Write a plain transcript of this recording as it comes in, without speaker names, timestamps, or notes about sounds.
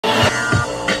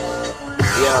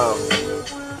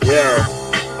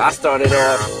I started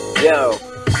off,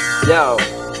 yo.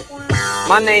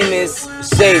 My name is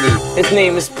Shady, his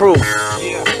name is Proof.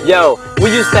 Yo,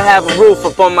 we used to have a roof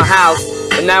up on my house,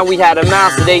 but now we had a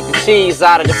mouse that ate the cheese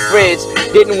out of the fridge.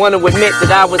 Didn't want to admit that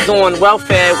I was on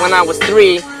welfare when I was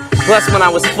 3. Plus when I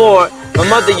was 4, my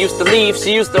mother used to leave.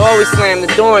 She used to always slam the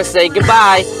door and say,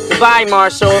 goodbye, goodbye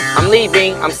Marshall, I'm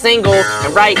leaving, I'm single,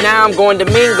 and right now I'm going to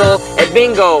mingle at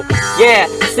bingo. Yeah,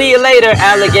 see you later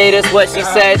alligators, what she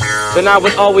said. Then I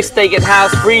would always stay at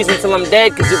house freezing till I'm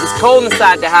dead, cause it was cold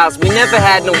inside the house, we never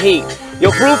had no heat.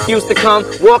 Yo, Proof used to come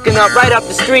walking up right up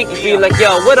the street and be like,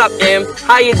 yo, what up, Em?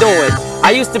 How you doing?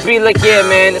 I used to be like, yeah,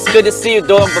 man, it's good to see you,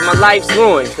 dog, but my life's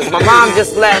ruined. Cause my mom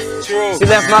just left. She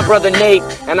left my brother Nate,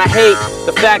 and I hate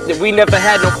the fact that we never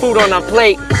had no food on our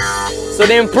plate. So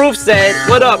then Proof said,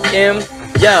 what up, Em?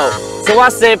 Yo, so I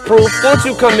said, Proof, won't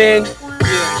you come in?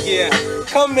 Yeah,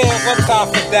 come in, one time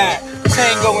for that.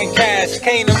 Tango and cash,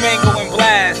 cane and mango and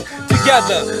blast.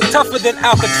 Together, tougher than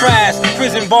Alcatraz,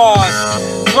 prison bars,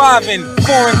 driving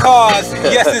foreign cars.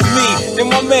 Yes, it's me, then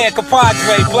my man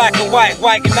compadre, black and white,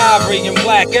 white and ivory, and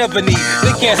black ebony.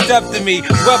 They can't step to me,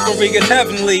 weaponry is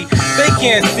heavenly. They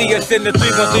can't see us in the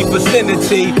 313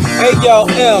 vicinity. Hey yo,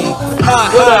 M,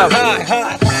 What up?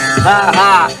 Ha.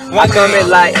 I come in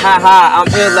like ha, I'm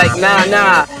ill like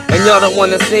nah. And y'all don't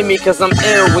wanna see me cause I'm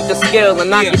ill with the skill,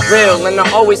 and I get real, and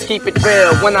I always keep it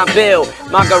real when I build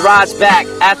my garage back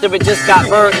after it just got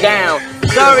burned down.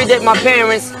 Sorry that my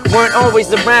parents weren't always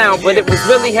around, but it was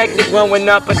really hectic growing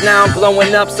up, but now I'm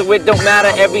blowing up, so it don't matter.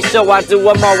 Every show I do,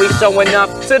 I'm always showing up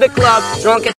to the club,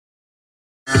 drunk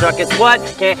as what?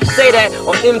 Can't say that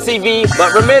on MTV.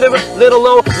 But remember little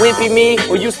old wimpy me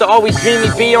who used to always dream me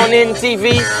be on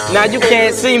MTV? Now you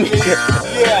can't see me.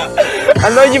 I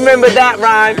know you remember that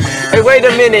rhyme. Hey, wait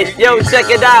a minute. Yo, check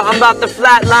it out. I'm about to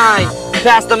flatline.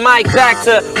 Pass the mic back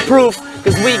to Proof.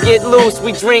 Cause we get loose,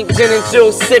 we drink gin and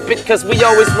juice, sip it cause we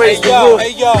always raise the roof.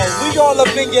 Hey yo, we all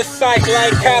up in your psych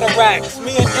like cataracts.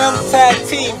 Me and M tag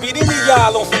team, beat any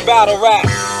y'all on some battle rap.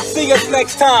 See us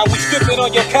next time, we stripping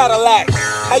on your Cadillac.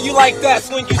 How you like that,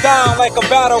 swing you down like a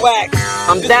battle axe?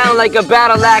 I'm down like a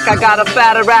battle axe, I got a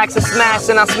fatter axe to smash,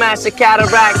 and I smash the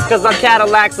cataracts. Cause I'm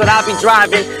Cadillacs that I be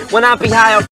driving when I be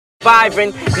high up.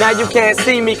 Now you can't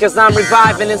see me cause I'm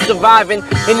reviving and surviving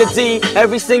in the D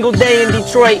every single day in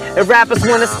Detroit. If rappers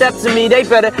wanna step to me, they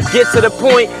better get to the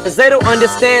point, cause they don't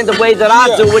understand the way that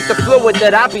I do it. The fluid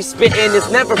that I be spitting is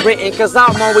never written, cause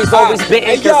I'm always bitten.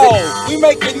 Hey yo, we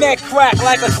make your neck crack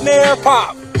like a snare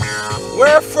pop.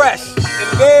 We're fresh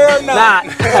and they're not.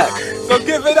 So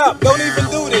give it up, don't even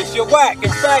do this, you're whack.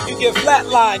 In fact, you get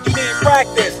flatlined, you need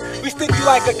practice. We stick you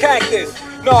like a cactus.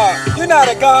 No, you're not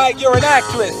a guy, you're an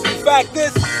actress. In fact,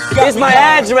 this is my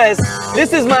address.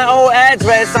 This is my old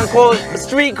address. I'm called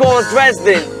street calls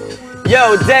Dresden.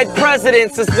 Yo, dead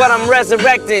presidents is what I'm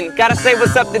resurrecting. Gotta say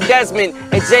what's up to Desmond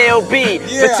and J.O.B.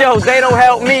 But yo, they don't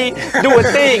help me do a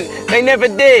thing. They never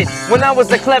did. When I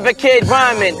was a clever kid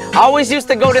rhyming, I always used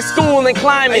to go to school and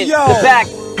climbing the back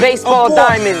baseball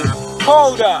diamond.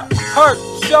 Holder, hurt,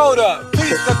 shoulder,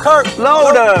 piece of Kirk,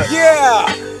 loader.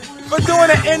 Yeah. We're doing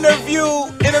an interview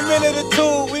in a minute or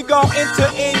two. We gon' enter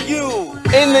in you.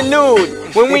 In the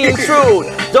nude, when we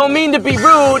intrude. Don't mean to be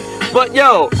rude, but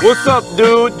yo, what's up,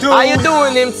 dude? How you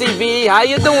doing, MTV? How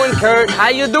you doing, Kurt? How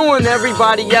you doing,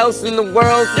 everybody else in the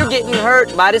world? You're getting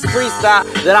hurt by this freestyle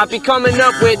that I be coming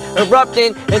up with,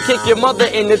 erupting and kick your mother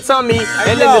in the tummy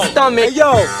and in the stomach. Hey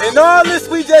yo, and all this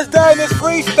we just done is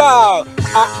freestyle.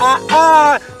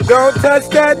 Don't touch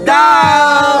that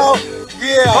dial.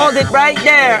 Yeah. Hold it right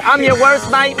there. I'm your worst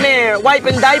nightmare.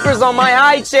 Wiping diapers on my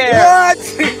high chair. What?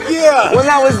 Yeah. When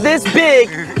I was this big,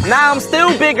 now I'm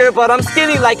still bigger, but I'm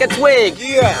skinny like a twig.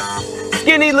 Yeah.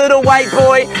 Skinny little white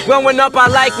boy. Growing up, I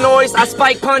like noise. I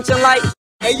spike punching like.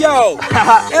 Hey yo,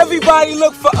 everybody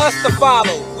look for us to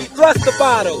follow. We thrust the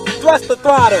bottle, thrust the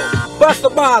throttle, bust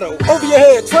the bottle over your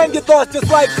head. Trend your thoughts just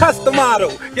like custom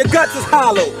model. Your guts is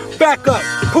hollow. Back up,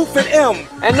 Proof and M.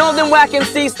 And all them whack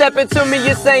MCs stepping to me,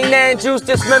 you say nan juice.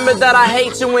 Just remember that I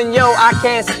hate you and yo, I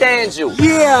can't stand you.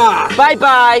 Yeah. Bye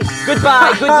bye,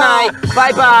 goodbye, good night.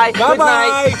 Bye bye, good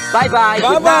night. Bye bye,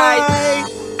 good night.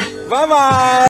 Bye bye.